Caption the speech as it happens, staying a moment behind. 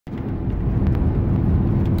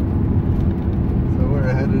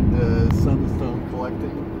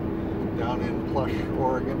collecting down in Plush,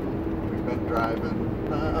 Oregon. We've been driving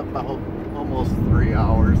about almost 3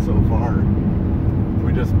 hours so far.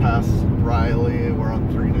 We just passed Riley. We're on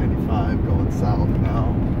 395 going south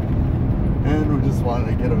now. And we just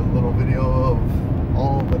wanted to get a little video of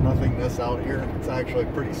all the nothingness out here. It's actually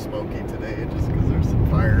pretty smoky today just because there's some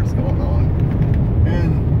fires going on.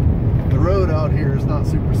 And the road out here is not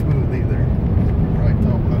super smooth either. You can probably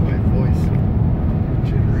tell by my voice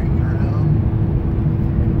jittering around.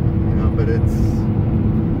 You know, but it's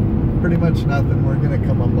pretty much nothing. We're going to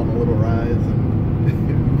come up on a little rise and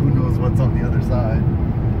who knows what's on the other side.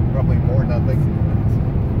 Probably more nothing.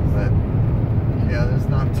 But yeah, there's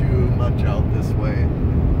not too much out this way.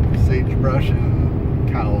 Sagebrush and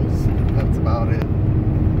cows, that's about it.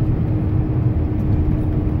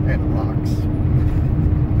 And rocks.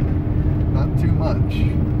 Not too much.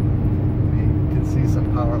 You can see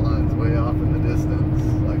some power lines way off in the distance,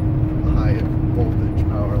 like high voltage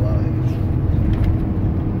power lines.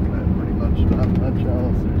 But pretty much not much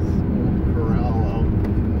else. There's a little corral out in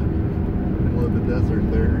the middle of the desert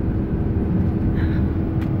there.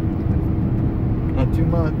 Not too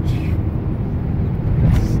much.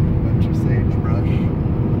 Just a bunch of sagebrush.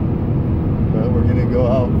 But we're gonna go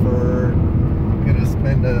out gonna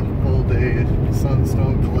spend a full day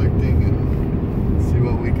sunstone collecting and see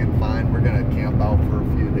what we can find. We're gonna camp out for a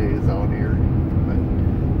few days out here, but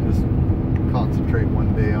just concentrate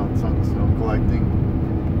one day on sunstone collecting.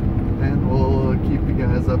 And we'll keep you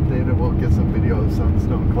guys updated. We'll get some video of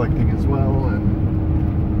sunstone collecting as well,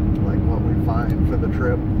 and like what we find for the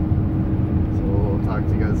trip. We'll talk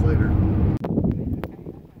to you guys later.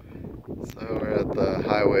 So we're at the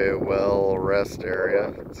highway well rest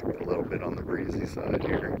area. It's a little bit on the breezy side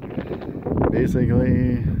here.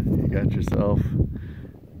 Basically, you got yourself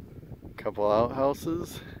a couple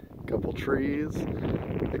outhouses, a couple trees,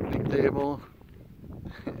 picnic table,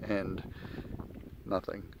 and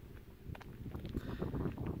nothing.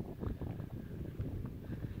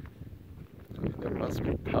 There must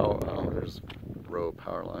be power. Oh, there's row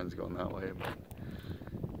power lines going that way, but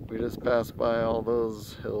we just passed by all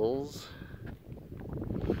those hills.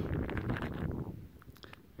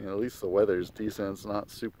 You know, at least the weather's decent. It's not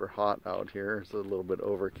super hot out here. It's a little bit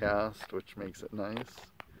overcast, which makes it nice.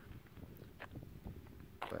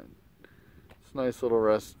 But it's a nice little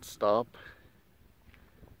rest stop.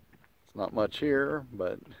 It's not much here,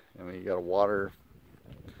 but I mean, you got a water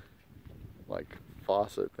like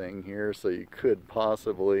faucet thing here, so you could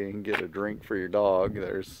possibly get a drink for your dog.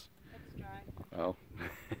 It's dry. Oh,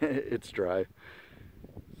 it's dry.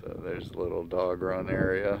 So there's a little dog run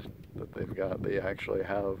area that they've got. They actually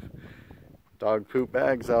have dog poop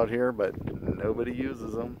bags out here, but nobody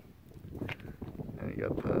uses them. And you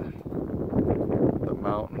got the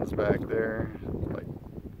mountains back there, like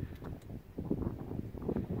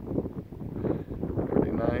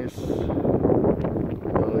pretty nice.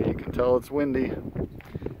 Well, you can tell it's windy.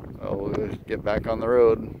 Well, we'll get back on the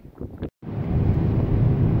road.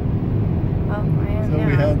 So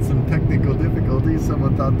we had some technical difficulties.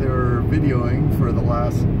 Someone thought they were videoing for the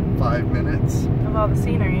last 5 minutes of all the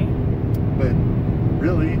scenery, but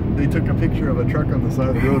really they took a picture of a truck on the side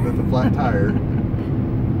of the road with a flat tire.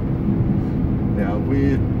 Yeah,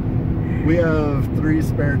 we have 3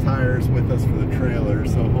 spare tires with us for the trailer,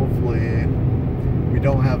 so hopefully we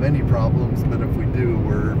don't have any problems, but if we do,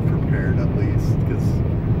 we're prepared at least, because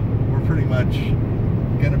we're pretty much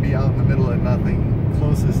going to be out in the middle of nothing.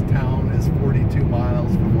 Closest town is 42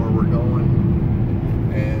 miles from where we're going,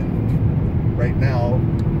 and right now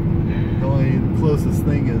the only closest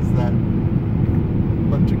thing is that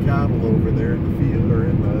bunch of cattle over there in the field or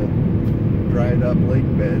in the dried up lake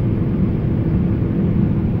bed.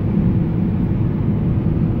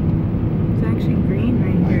 It's actually green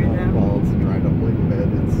right here now. Well, it's a dried up lake bed.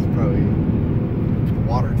 It's probably, the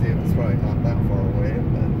water table's probably not that far away,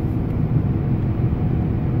 but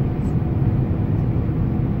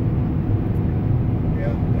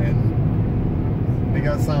and they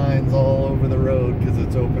got signs all over the road because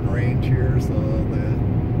it's open range here, so there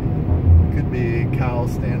could be a cow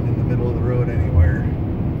standing in the middle of the road anywhere.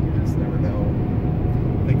 You just never know.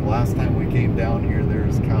 I think last time we came down here,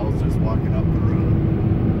 there's cows just walking up the road.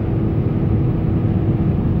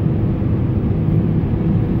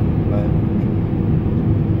 But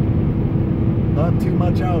not too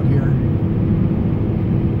much out here.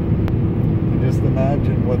 You just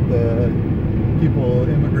imagine what the people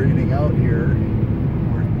immigrating out here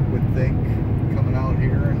would think coming out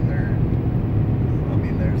here, and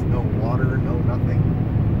there's no water, no nothing.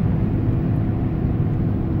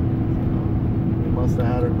 So they must have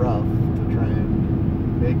had it rough to try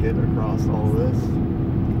and make it across all this.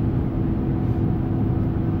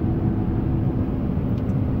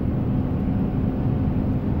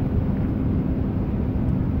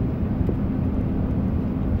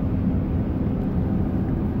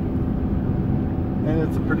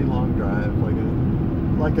 it's a pretty long drive.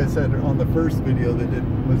 Like I said on the first video they did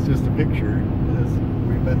was just a picture.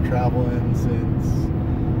 We've been traveling since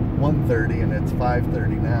 1:30 and it's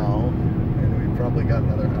 5:30 now, and we've probably got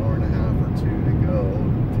another hour and a half or two to go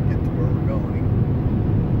to get to where we're going.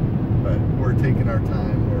 But we're taking our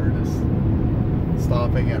time. We're just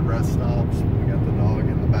stopping at rest stops. We got the dog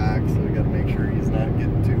in the back, so we got to make sure he's not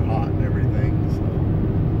getting too hot and everything. So,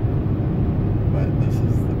 but this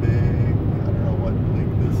is the big, I don't know what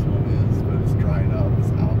lake this one is, but it's dried up.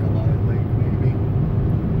 It's Alkaline Lake, maybe.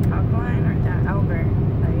 Alkaline or that Albert?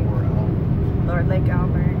 Or Albert. Lord Lake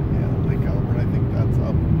Albert. Yeah, Lake Albert. I think that's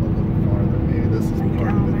up a little farther. Maybe this is Lake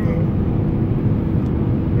part of it though.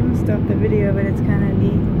 I'm gonna stop the video, but it's kind of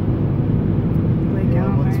neat. Lake Yeah,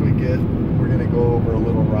 Albert. once we get, we're gonna go over a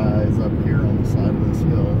little rise up here on the side of this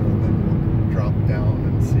hill, and then we'll drop down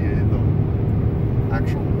and see the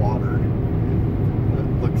actual water. It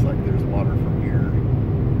looks like there's water from here.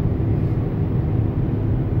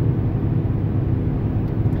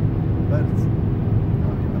 But it's, I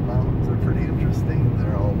mean, the mountains are pretty interesting.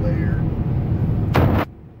 They're all layered.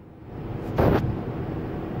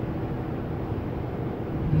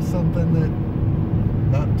 There's something that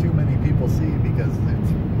not too many people see because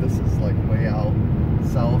this is like way out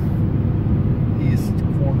southeast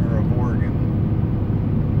corner of Oregon.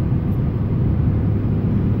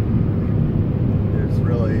 There's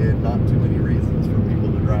really not too many reasons for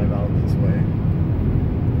people to drive out this way.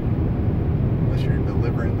 Unless you're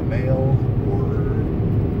delivering the mail or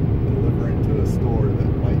delivering to a store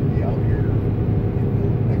that might be out here in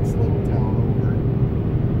the next little town over.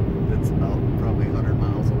 That's about probably 100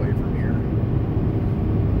 miles away from here.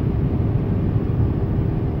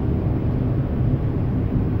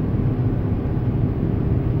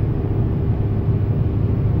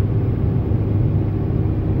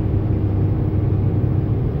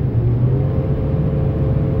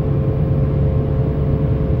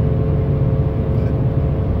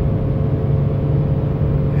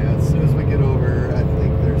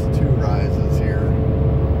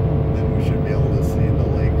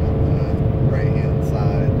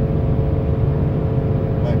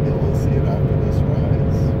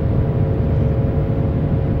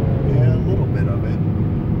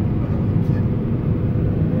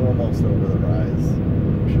 Over the rise.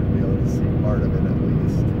 You should be able to see part of it at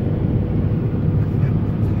least.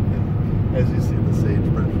 As you see the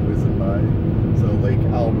sagebrush whizzing by. So Lake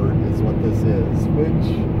Albert is what this is, which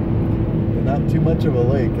is not too much of a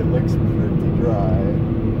lake. It looks pretty dry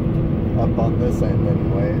up on this end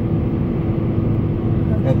anyway.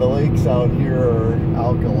 And the lakes out here are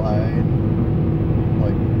alkaline,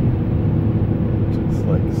 like just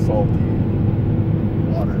like salty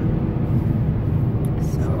water.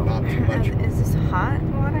 Not too much. Is this hot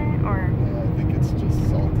water or? Yeah, I think it's just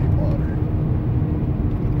salty water.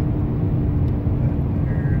 And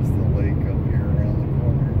there's the lake up here around the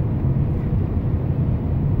corner.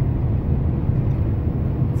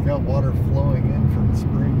 It's got water flowing in from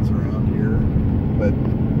springs around here, but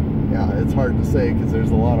yeah, it's hard to say because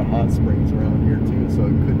there's a lot of hot springs around here too, so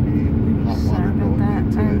it could be hot water going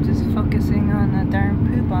into it. I'm just focusing on the darn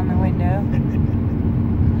poop on the window.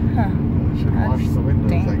 Huh. Should wash the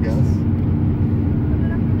windows, I guess. I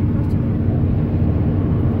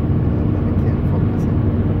can't focus on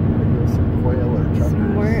there's some quail or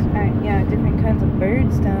chuckers. Yeah, different kinds of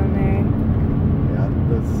birds down there. Yeah,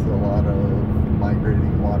 there's a lot of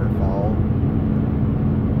migrating waterfowl.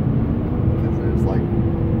 Because there's like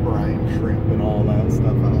brine shrimp and all that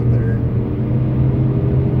stuff out there.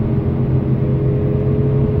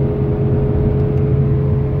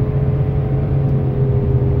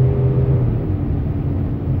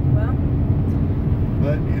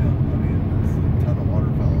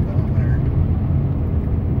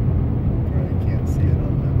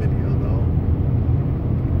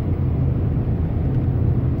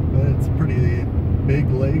 Big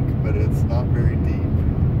lake, but it's not very deep.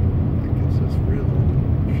 Like it's just real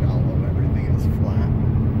shallow. Everything is flat.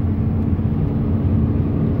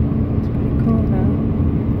 It's pretty cool though.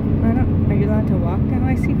 Are you allowed to walk now?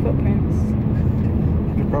 I see footprints.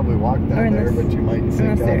 You could probably walk down there, but you might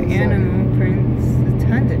sink unless they're animal prints. There's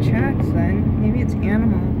tons of tracks then. Maybe it's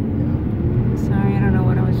animal. Yeah. Sorry, I don't know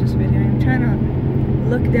what I was just videoing. I'm trying to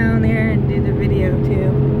look down there and do the video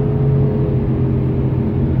too.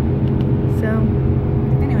 So,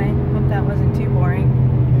 anyway, hope that wasn't too boring.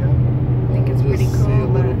 Yeah. I think it's pretty cool. See a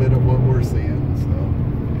little bit of what we're seeing, so.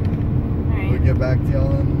 All right. We'll get back to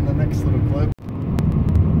y'all in the next little clip.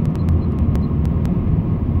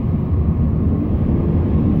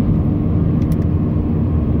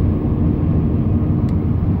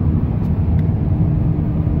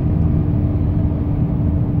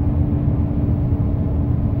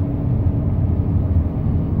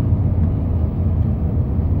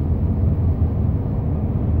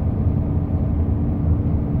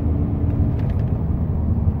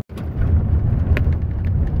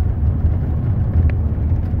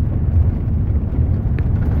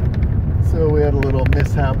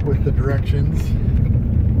 directions.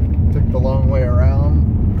 Took the long way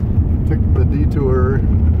around. Took the detour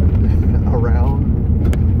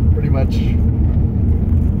around. Pretty much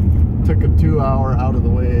took a 2-hour out of the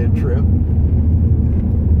way trip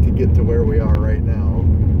to get to where we are right now.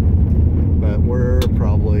 But we're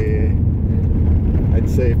probably, I'd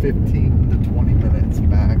say 15 to 20 minutes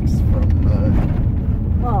max from the...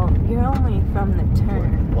 Well, you're only from the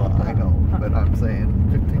turn. Well, I know, but I'm saying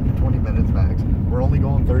 15 to 20 minutes max. We're only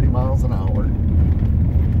going 30 miles an hour.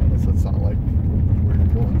 So it's not like we're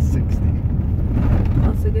going 60.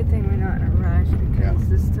 Well, it's a good thing we're not in a rush because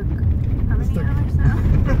this took how many hours now?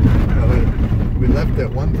 We left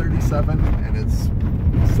at 1:37 and it's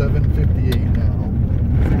 7:58 now.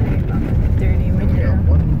 Sorry about the dirty window. We got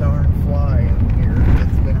one darn fly in here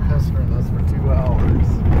that's been pestering us for 2 hours.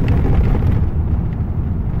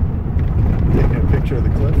 Taking a picture of the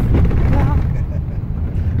cliff. Well,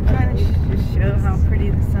 trying to just show how pretty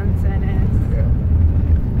the sunset is. Yeah.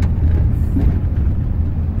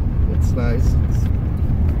 It's nice.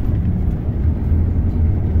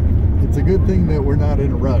 It's a good thing that we're not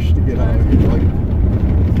in a rush to get out of here. Like,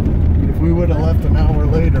 if we would have left an hour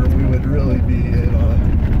later, we would really be in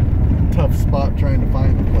a tough spot trying to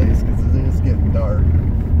find the place because it is getting dark.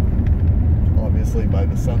 Obviously by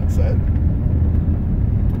the sunset.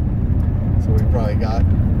 So we probably got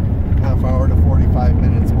half hour to 45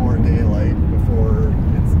 minutes more daylight before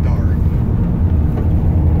it's dark.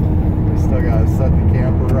 We still gotta set the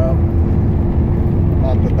camper up.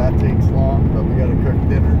 Not that that takes long, but we gotta cook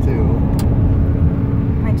dinner too.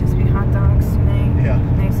 Might just be hot dogs tonight. Yeah.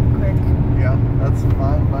 Nice and quick. Yeah, that's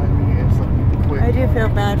fine by me. If something quick. I do feel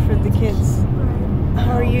bad for the kids.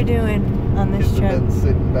 How are you doing on this Kids trip? have been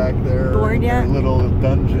sitting back there Bored in yet? their little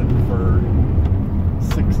dungeon for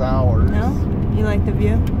 6 hours. No? You like the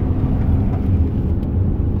view?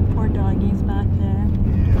 Poor doggies back there.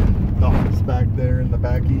 Yeah, dogs back there in the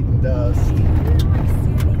back eating dust. I didn't want to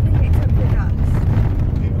see anything except for ducks.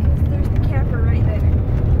 Because there's the camper right there.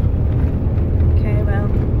 Okay, well,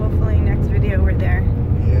 hopefully next video we're there.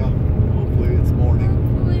 Yeah, hopefully it's morning.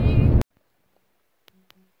 Hopefully.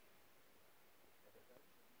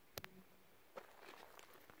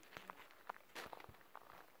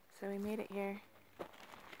 So we made it here.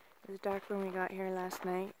 It was dark when we got here last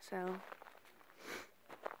night, so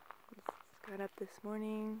just got up this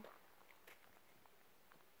morning.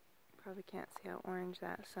 Probably can't see how orange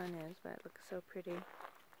that sun is, but it looks so pretty.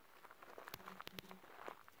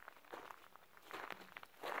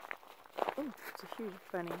 Oh, it's a huge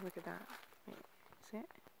bunny. Look at that. Wait, see it?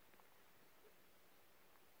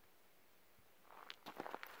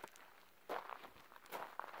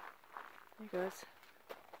 There it goes.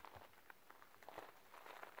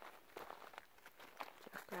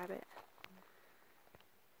 Just grab it.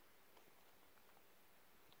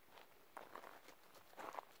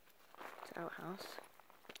 It's an outhouse.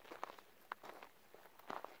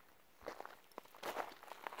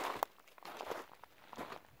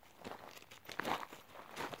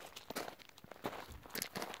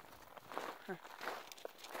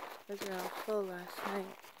 Those were all full last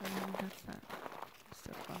night. That's not. That's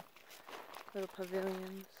so fun. Little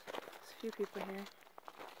pavilions. There's a few people here.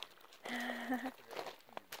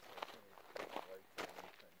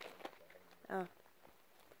 Oh.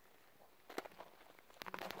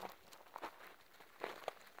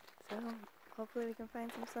 So, hopefully we can find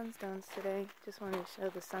some sunstones today. Just wanted to show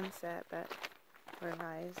the sunset, but or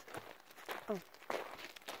rise. Oh.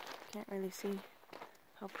 Can't really see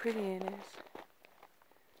how pretty it is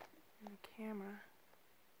in the camera.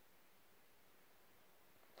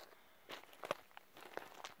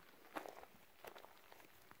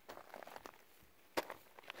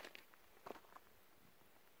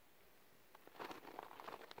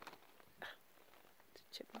 It's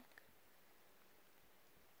a chipmunk.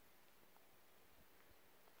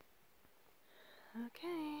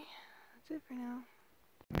 Okay, that's it for now.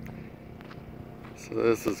 So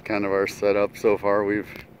this is kind of our setup so far. We've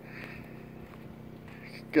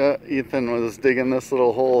got, Ethan was digging this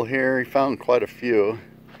little hole here. He found quite a few.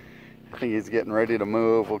 I think he's getting ready to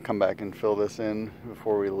move. We'll come back and fill this in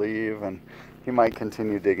before we leave, and he might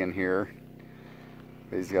continue digging here.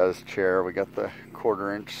 He's got his chair. We got the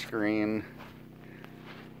 1/4-inch screen.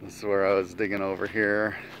 This is where I was digging over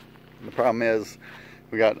here. The problem is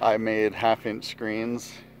I made 1/2-inch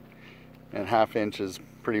screens, and 1/2-inch is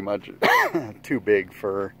pretty much too big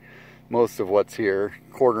for most of what's here.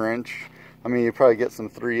 1/4-inch, I mean, you probably get some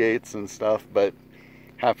 3/8 and stuff, but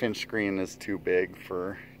 1/2-inch screen is too big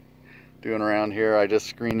for doing around here. I just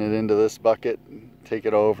screen it into this bucket, take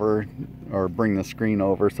it over, or bring the screen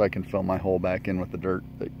over so I can fill my hole back in with the dirt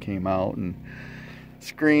that came out, and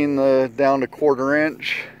screen down to 1/4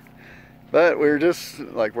 inch. But we're just,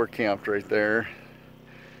 like, we're camped right there.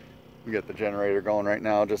 We got the generator going right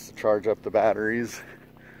now just to charge up the batteries.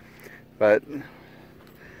 But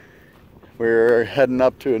we're heading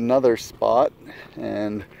up to another spot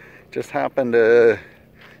and just happened to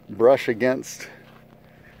brush against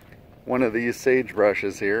one of these sage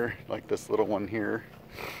brushes here, like this little one here.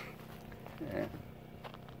 And,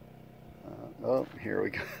 oh, here we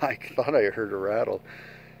go. I thought I heard a rattle.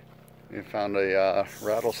 We found a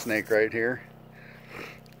rattlesnake right here.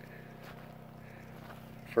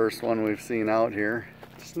 First one we've seen out here.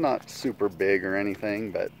 It's not super big or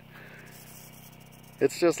anything, but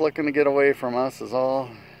it's just looking to get away from us is all.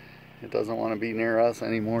 It doesn't want to be near us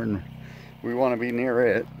anymore than we want to be near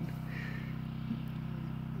it.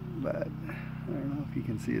 But I don't know if you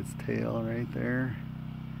can see its tail right there.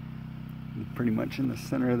 It's pretty much in the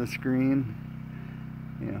center of the screen.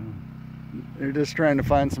 You know, they're just trying to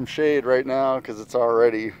find some shade right now because it's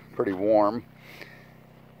already pretty warm.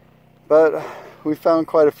 But we found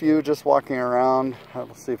quite a few just walking around.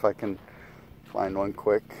 I'll see if I can find one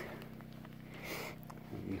quick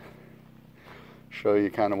and show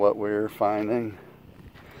you kind of what we're finding.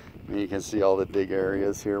 And you can see all the dig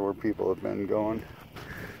areas here where people have been going.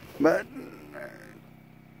 But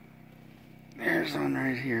there's one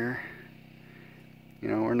right here. You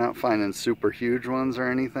know, we're not finding super huge ones or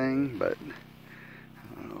anything, but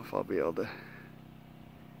I don't know if I'll be able to.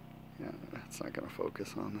 Yeah, it's not going to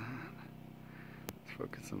focus on that.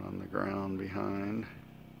 Focusing on the ground behind.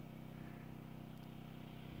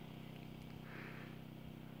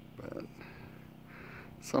 But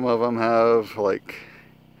some of them have like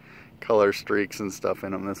color streaks and stuff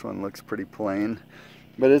in them. This one looks pretty plain,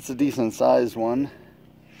 but it's a decent sized one.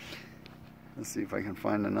 Let's see if I can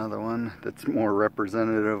find another one that's more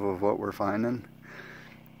representative of what we're finding.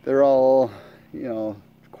 They're all, you know,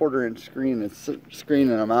 1/4 inch screen. It's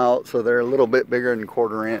screening them out, so they're a little bit bigger than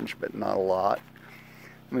 1/4 inch, but not a lot.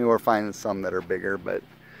 I mean, we're finding some that are bigger, but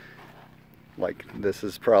like this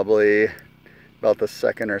is probably about the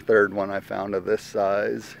 2nd or 3rd one I found of this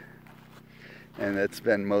size. And it's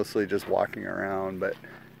been mostly just walking around, but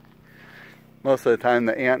most of the time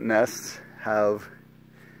the ant nests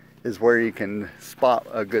is where you can spot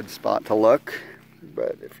a good spot to look.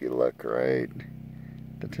 But if you look right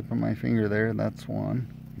at the tip of my finger there, that's one.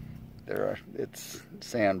 It's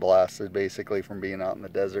sandblasted basically from being out in the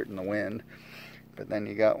desert in the wind. But then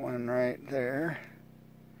you got one right there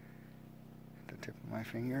at the tip of my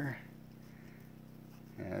finger.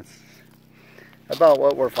 Yeah, it's about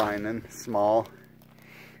what we're finding, small.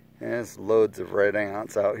 And there's loads of red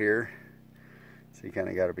ants out here, so you kind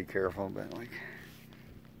of got to be careful. But like,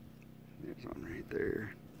 there's one right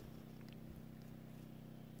there.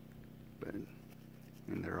 But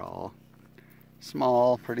and they're all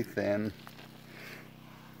small, pretty thin.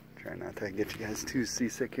 Try not to get you guys too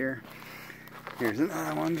seasick here. Here's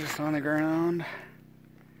another one just on the ground.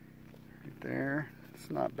 Right there. It's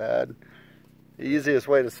not bad. The easiest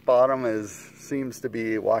way to spot them seems to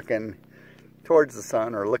be walking towards the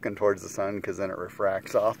sun or looking towards the sun, because then it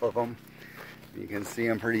refracts off of them. You can see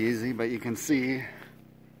them pretty easy, but you can see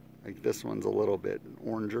like this one's a little bit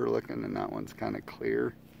oranger looking and that one's kind of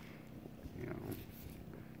clear. You know,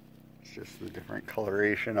 it's just the different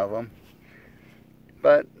coloration of them.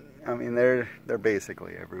 But I mean, they're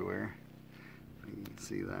basically everywhere. You can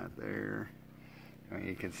see that there. I mean,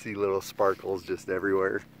 you can see little sparkles just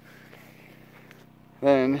everywhere.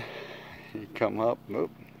 Then you come up,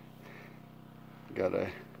 whoop, got a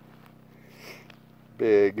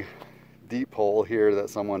big deep hole here that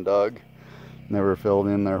someone dug. Never filled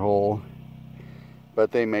in their hole.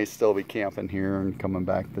 But they may still be camping here and coming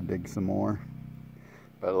back to dig some more.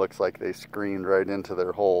 But it looks like they screened right into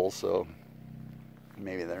their hole, so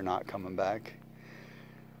maybe they're not coming back.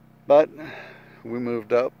 But we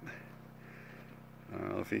moved up. I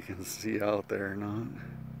don't know if you can see out there or not.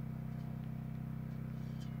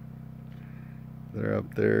 They're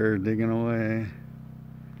up there digging away.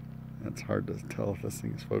 That's hard to tell if this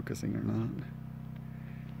thing's focusing or not.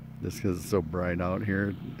 Just because it's so bright out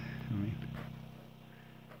here. I mean,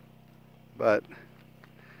 but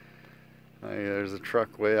there's a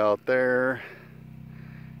truck way out there.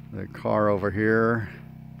 The car over here.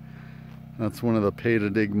 That's one of the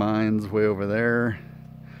pay-to-dig mines way over there.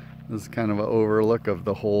 This is kind of an overlook of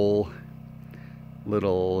the whole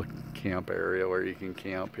little camp area where you can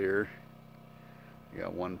camp here. You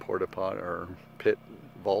got one porta pot or pit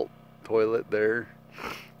vault toilet there.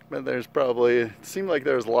 But there's probably, it seemed like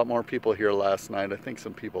there was a lot more people here last night. I think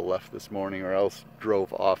some people left this morning or else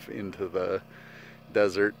drove off into the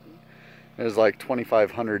desert. There's like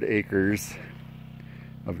 2,500 acres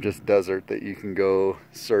of just desert that you can go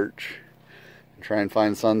search and try and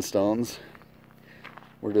find sunstones.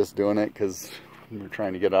 We're just doing it because we're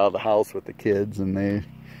trying to get out of the house with the kids, and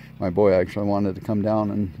my boy actually wanted to come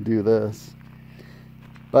down and do this.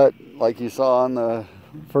 But like you saw in the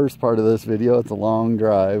first part of this video, it's a long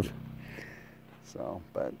drive. So,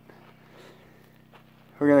 but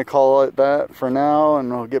we're gonna call it that for now,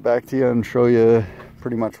 and we'll get back to you and show you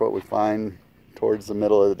pretty much what we find towards the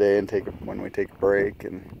middle of the day, and when we take a break,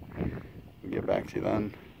 and we'll get back to you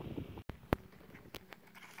then.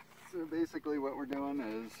 So basically what we're doing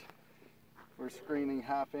is we're screening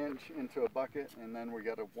 1/2 inch into a bucket, and then we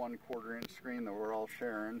got a 1/4 inch screen that we're all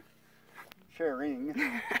sharing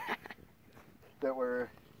that we're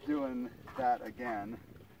doing that again.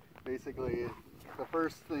 Basically the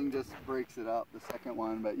first thing just breaks it up, the second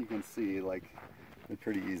one, but you can see like they're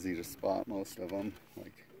pretty easy to spot, most of them.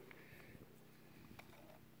 Like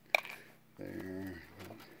there,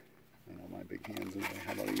 I know my big hand's in there.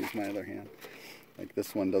 How about I use my other hand? Like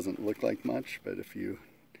this one doesn't look like much, but if you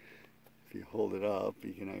hold it up,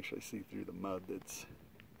 you can actually see through the mud that's,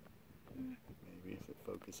 maybe if it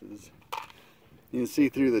focuses, you can see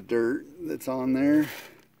through the dirt that's on there.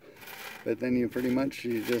 But then you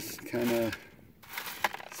just kind of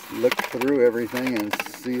look through everything and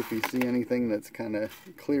see if you see anything that's kind of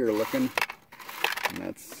clear looking. And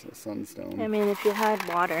that's a sunstone. I mean, if you had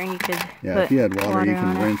water, you could if you had water you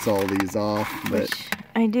can rinse all these off. But which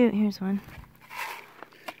I do. Here's one.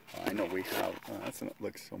 I know we have. It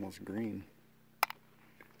looks almost green.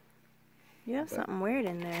 You have something weird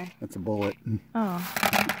in there. That's a bullet. Oh.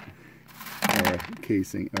 Or a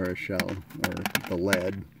casing, or a shell, or the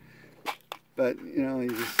lead. But you know,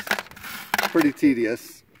 pretty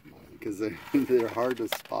tedious because they're hard to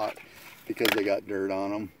spot because they got dirt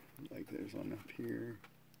on them. Like there's one up here.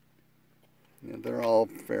 Yeah, they're all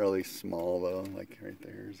fairly small though. Like right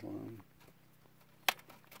there's one.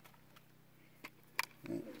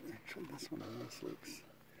 Actually, this one almost looks.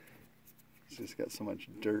 It's just got so much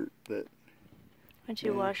dirt that. Once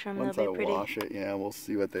you wash them, they'll be pretty. Once I wash it, yeah, we'll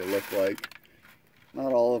see what they look like.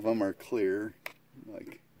 Not all of them are clear.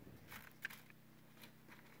 Like.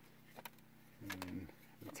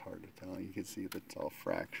 It's hard to tell. You can see that it's all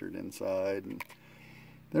fractured inside, and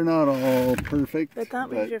they're not all perfect. But that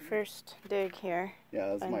was your first dig here. Yeah,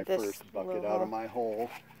 that was my first bucket out of my hole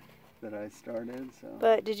that I started. So.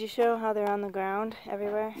 But did you show how they're on the ground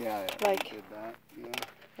everywhere? Yeah, like did that. Yeah.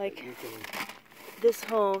 Like this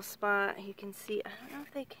whole spot, you can see. I don't know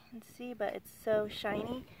if they can see, but it's so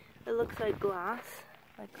shiny. It looks like glass,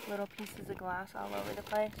 like little pieces of glass all over the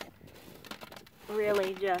place.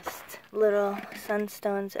 Really just little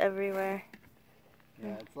sunstones everywhere.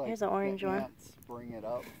 Yeah, it's like here's an orange one. Ants bring it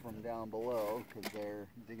up from down below because they're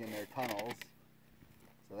digging their tunnels.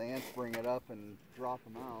 So the ants bring it up and drop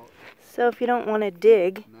them out. So if you don't want to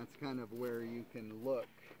dig, and that's kind of where you can look.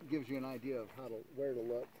 It gives you an idea of where to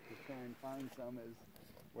look to try and find some. Is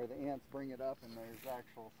where the ants bring it up and there's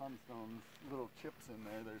actual sunstones, little chips in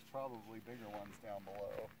there. There's probably bigger ones down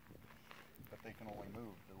below, but they can only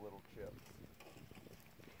move the little chips.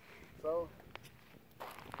 So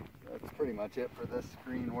that's pretty much it for this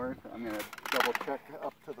screen work. I'm going to double check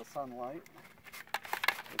up to the sunlight.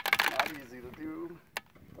 It's not easy to do.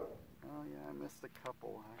 Oh yeah, I missed a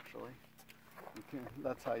couple actually.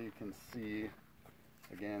 That's how you can see,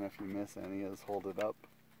 again, if you miss any, is hold it up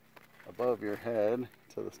above your head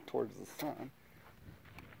towards the sun.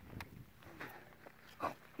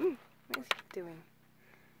 What is he doing?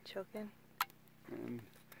 Choking? And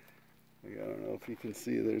I don't know if you can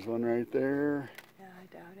see, there's one right there. Yeah, I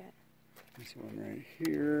doubt it. There's one right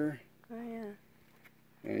here. Oh yeah.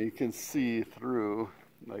 And you can see through,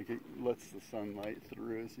 like it lets the sunlight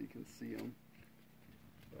through so you can see them.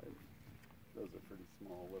 But those are pretty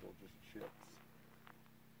small little just chips.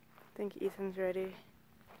 I think Ethan's ready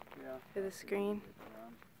for the screen.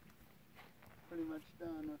 Pretty much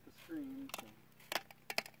done with the screen. So.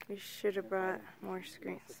 We should have brought more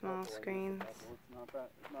small screens. It's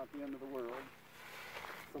not the end of the world.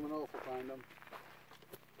 Someone else will find them.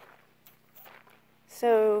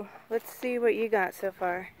 So let's see what you got so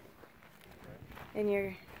far. In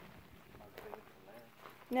your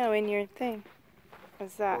in your thing.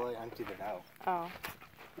 What's that? Well, I emptied it out. Oh.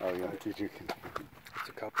 Oh, you emptied your. It's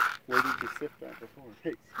a couple. Where did you sift that before?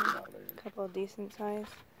 Hey, a couple of decent size.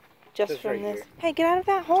 Just from this. Here. Hey, get out of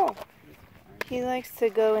that hole. He likes to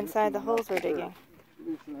go inside the holes we're digging.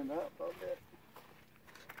 Loosen it up a bit.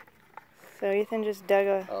 So Ethan just dug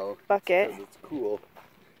a bucket. Because it's cool,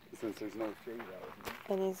 since there's no shade out.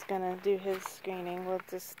 And he's gonna do his screening. We'll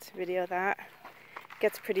just video that. It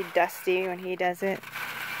gets pretty dusty when he does it.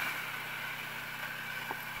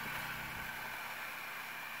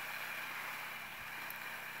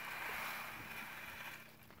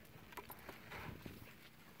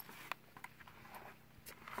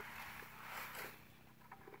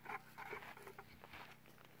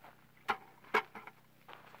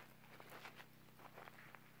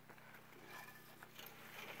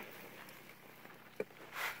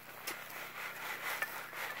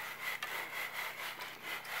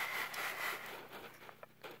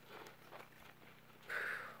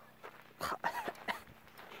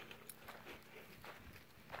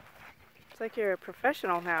 like you're a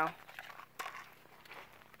professional now.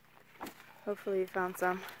 Hopefully you found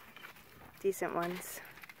some decent ones.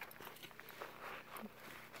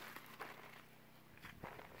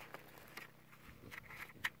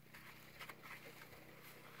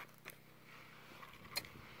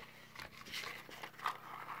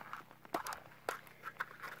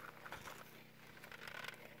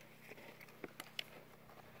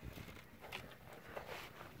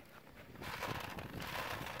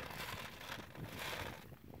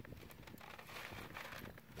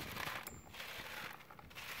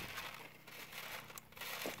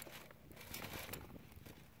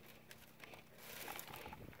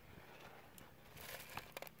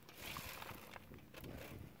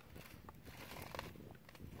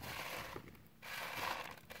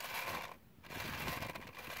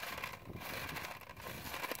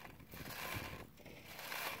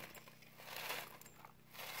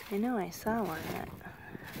 I know I saw one, but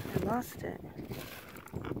I lost it.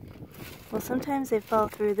 Well, sometimes they fall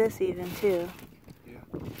through this even too. Yeah.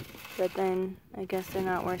 But then I guess they're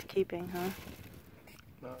not worth keeping, huh?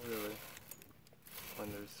 Not really.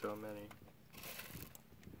 When there's so many.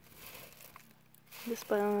 This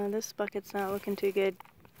bucket's not looking too good.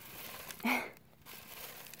 There's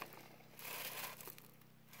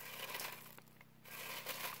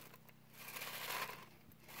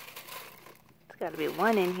got to be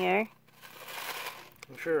one in here.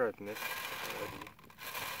 I'm sure I've missed already.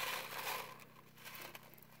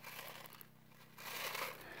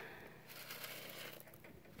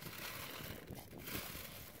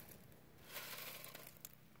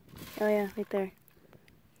 Oh yeah, right there.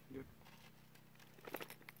 Yep.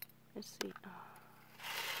 Let's see. Oh.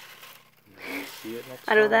 See it next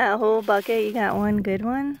Out of time? that whole bucket, you got one good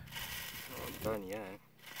one? Not done yet.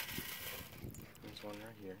 There's one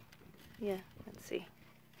right here. Yeah, let's see.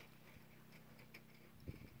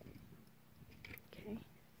 Okay,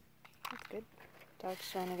 that's good. Dog's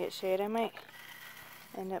trying to get shade. I might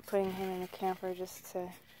end up putting him in a camper just to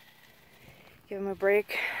give him a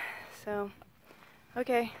break. So,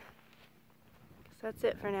 okay. Guess that's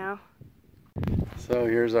it for now. So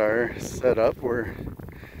here's our setup. We're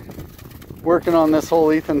working on this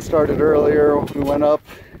hole Ethan started earlier. We went up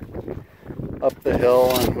the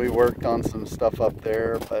hill and we worked on some stuff up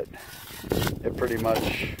there, but it pretty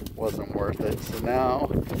much wasn't worth it. So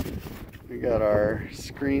now we got our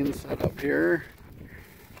screen set up here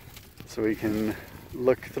so we can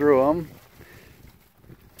look through them.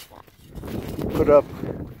 Put up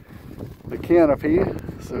the canopy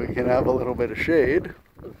so we can have a little bit of shade.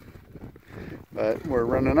 But we're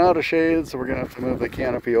running out of shade, so we're going to have to move the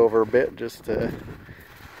canopy over a bit just to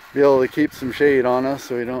be able to keep some shade on us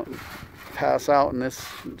so we don't pass out in this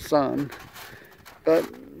sun. But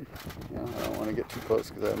you know, I don't want to get too close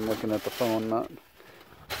because I'm looking at the phone,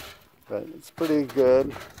 but it's pretty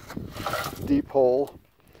good. Deep hole.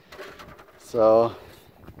 So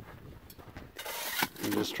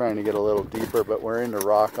I'm just trying to get a little deeper, but we're into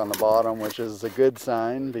rock on the bottom, which is a good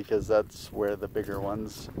sign because that's where the bigger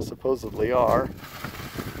ones supposedly are.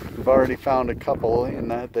 We've already found a couple in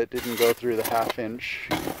that didn't go through the 1/2 inch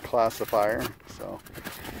classifier. So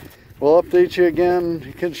we'll update you again.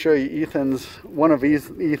 I can show you one of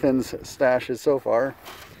Ethan's stashes so far.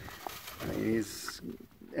 He's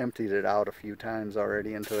emptied it out a few times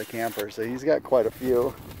already into the camper, so he's got quite a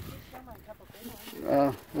few.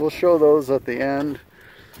 We'll show those at the end.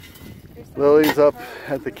 Lily's up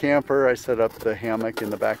at the camper. I set up the hammock in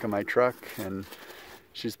the back of my truck and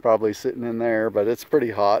she's probably sitting in there, but it's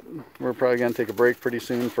pretty hot. We're probably going to take a break pretty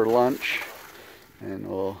soon for lunch and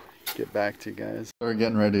we'll get back to you guys. We're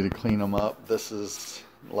getting ready to clean them up. This is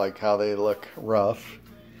like how they look rough.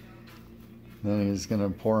 Then he's going to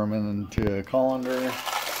pour them into a colander.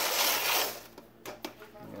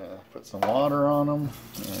 Put some water on them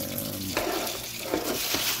and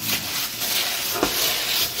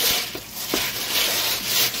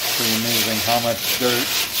pretty amazing how much dirt.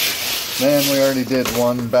 Then we already did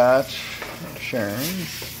one batch of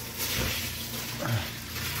Sharon's.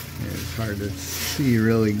 It's hard to see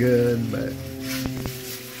really good, but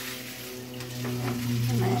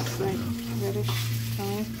Nice, like reddish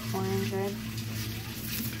color, orange red.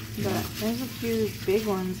 But there's a few big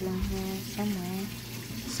ones in here somewhere.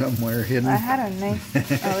 somewhere hidden. I had a nice.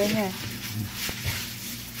 Oh, in here.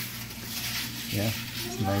 Yeah,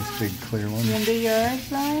 it's a nice big clear one. You gonna do yours,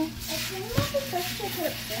 Brian?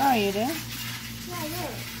 Oh, you do? Yeah, I know.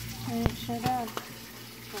 I didn't show Dad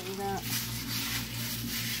what you got.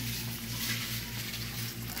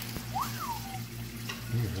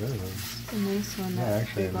 Really? It's a nice one. Yeah, that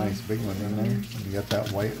actually a big nice one. big one in there. You got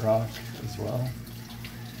that white rock as well.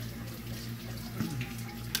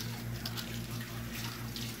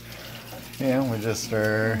 Yeah, we just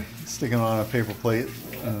are sticking on a paper plate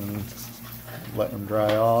and letting them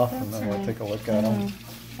dry off, and then we'll take a look at them.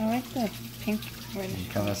 I like the pink. And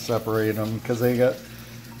kind of separate them because they got,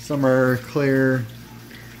 some are clear,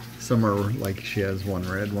 some are like, she has one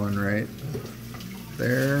red one right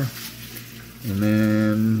there, and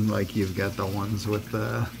then like you've got the ones with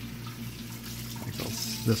the, like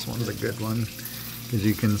this one's a good one because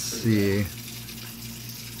you can see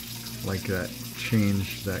like that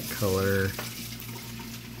changed that color.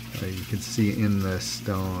 You can see in the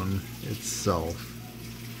stone itself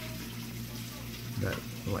that,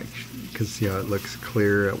 like, because see how it looks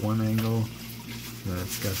clear at one angle, and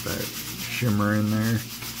it's got that shimmer in there.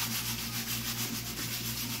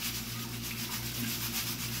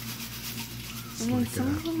 It's and then like some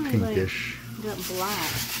of them a are pinkish. Like, got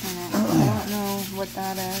black in it. I don't know what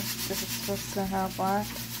that is. This is supposed to have black.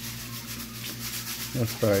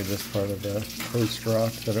 That's probably just part of the post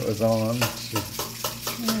rock that it was on. It's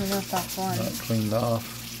I don't even know if that's one. not cleaned off.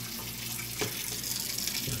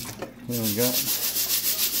 Here we got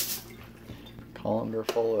a colander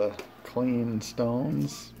full of clean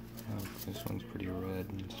stones. Oh, this one's pretty red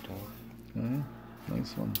and stuff. Yeah,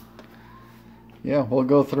 nice one. Yeah, we'll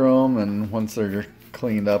go through them, and once they're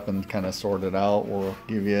cleaned up and kind of sorted out, we'll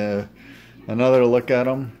give you another look at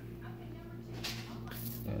them.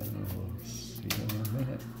 And we'll see you in a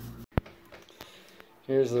minute.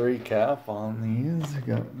 Here's the recap on these. We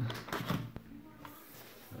got.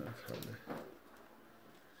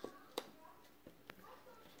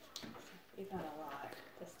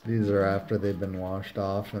 These are after they've been washed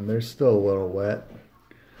off, and they're still a little wet,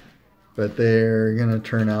 but they're gonna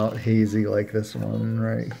turn out hazy like this one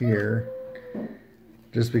right here,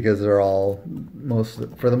 just because they're all,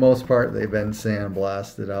 for the most part, they've been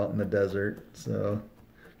sandblasted out in the desert, so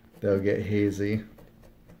they'll get hazy.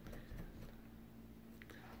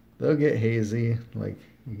 They'll get hazy, like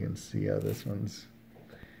you can see how this one's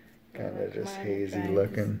kind of just hazy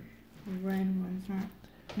looking. The red one's not,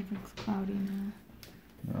 it looks cloudy now.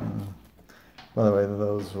 By the way,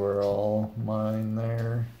 those were all mine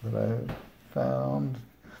there that I found.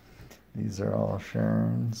 These are all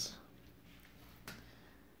Sharon's.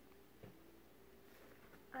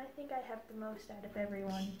 I think I have the most out of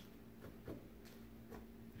everyone.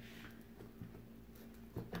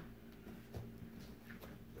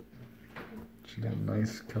 She got a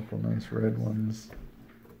couple nice red ones,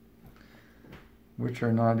 which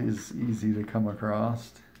are not as easy to come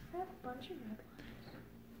across. I have a bunch of red ones.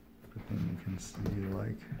 But then you can see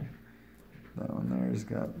like that one there's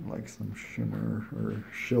got like some shimmer or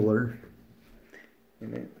schiller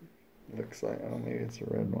in it. Looks like, oh, maybe it's a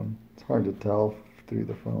red one. It's hard to tell through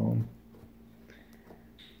the phone.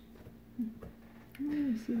 I don't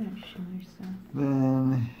even see that schiller stuff.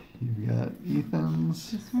 Then you've got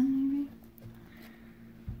Ethan's. This one maybe?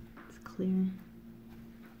 It's clear.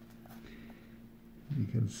 You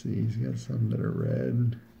can see he's got some that are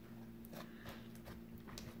red.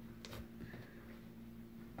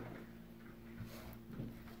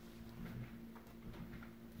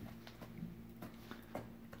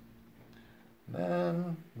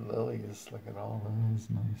 Then Lily's, look at all those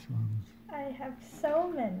nice ones. I have so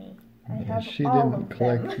many. I Yeah, have she all didn't of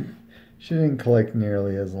collect. them. She didn't collect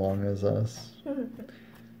nearly as long as us.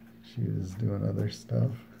 She was doing other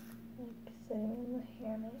stuff. Like sitting in the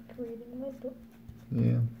hammock reading my book.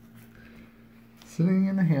 Yeah. Sitting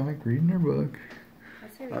in a hammock reading her book.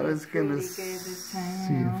 I was gonna see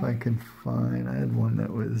if I could find. I had one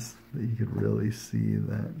that you could really see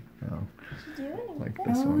that. No, like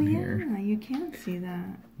this one here. Yeah, you can see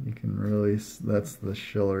that. You can really. That's the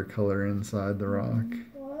schiller color inside the rock.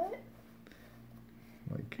 What?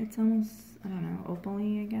 Like, it's almost, I don't know,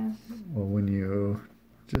 opal-y, I guess. Well, when you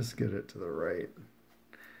just get it to the right.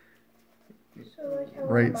 So like how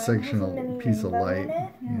Right mine sectional has a mini piece of rainbow light. in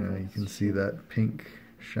it? You know, you can see that pink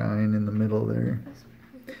shine in the middle there.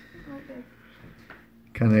 Okay.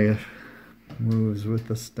 Kind of moves with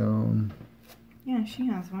the stone. Yeah, she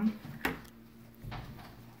has one.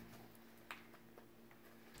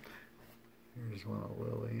 Here's one of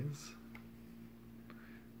Lily's.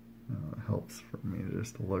 It helps for me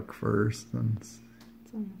just to look first. And It's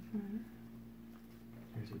on the front.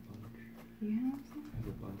 There's a bunch. You have some? I have a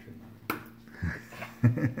bunch of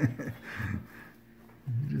them.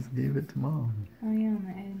 You just gave it to Mom. Oh yeah, on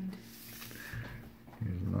the end.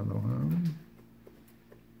 Here's another one.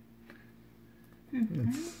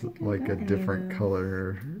 It's like a different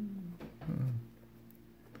color.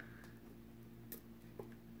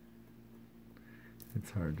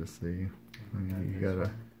 It's hard to see. I mean,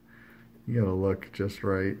 you gotta look just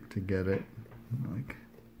right to get it. Like,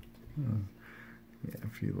 yeah,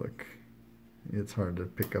 if you look It's hard to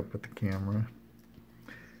pick up with the camera.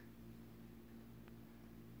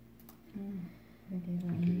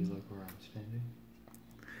 Do you look where I'm standing?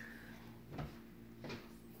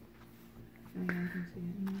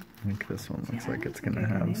 I think this one looks like it's gonna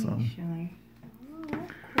have some. Oh,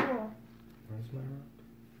 cool. Where's my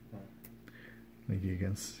rock? Like you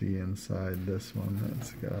can see inside this one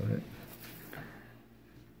that's got it.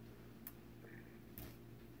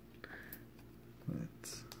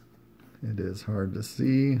 It is hard to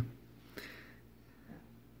see.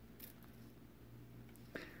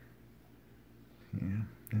 Yeah,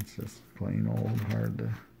 it's just plain old,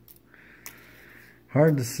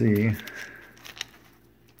 hard to see. Let's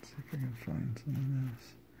see if I can find some of this.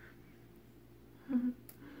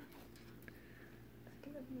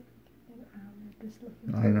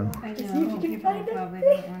 I know. I See if know, you can people find it. probably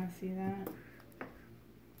don't want to see that.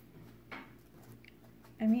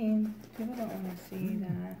 I mean, people don't want to see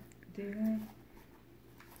that, do they?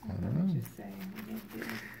 I don't know. Just say they do.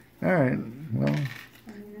 Alright, well,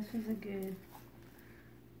 I mean, this was a good,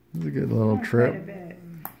 it was a good little quite a trip. bit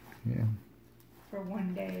Yeah. for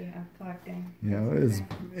one day of collecting. Yeah,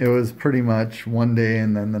 it was pretty much one day,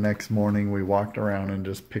 and then the next morning we walked around and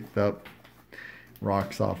just picked up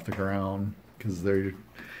rocks off the ground because they're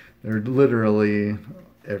literally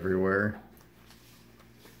everywhere.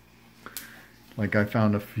 Like I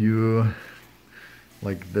found a few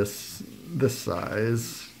like this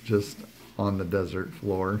size just on the desert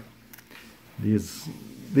floor.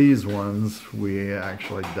 These ones we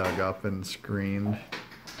actually dug up and screened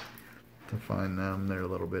to find them. They're a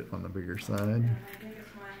little bit on the bigger side. And the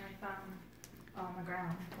biggest one I found on the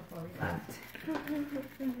ground before we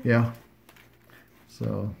left. Yeah.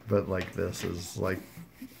 So, but like this is like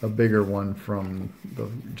a bigger one from the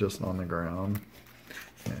just on the ground.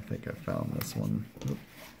 And I think I found this one. Oop,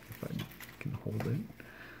 if I can hold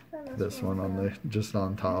it. This one on the just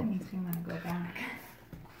on top. That makes me want to go back.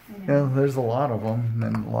 Yeah, there's a lot of them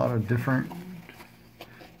and a lot of different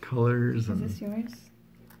colors. Is And this yours?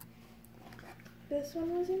 This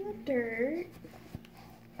one was in the dirt,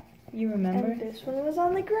 You remember? and this one was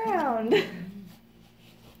on the ground.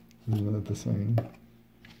 Isn't that the same?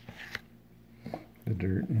 The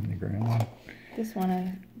dirt in the ground. This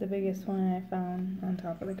one, the biggest one I found on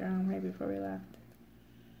top of the ground right before we left.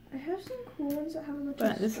 I have some cool ones that have a bunch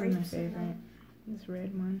But of this is my stripes in favorite. them. This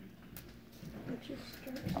red one. A bunch of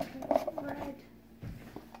stripes and red.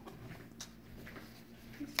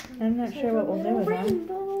 I'm not sure what we'll do with them.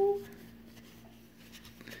 Rainbow.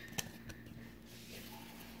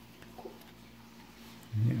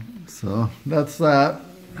 Yeah. So that's that.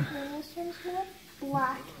 And this one's got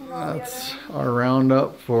black and all the That's other our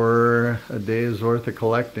roundup for a day's worth of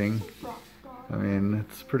collecting. ones rock I mean,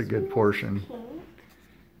 it's a pretty good portion. pink.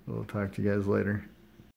 We'll talk to you guys later.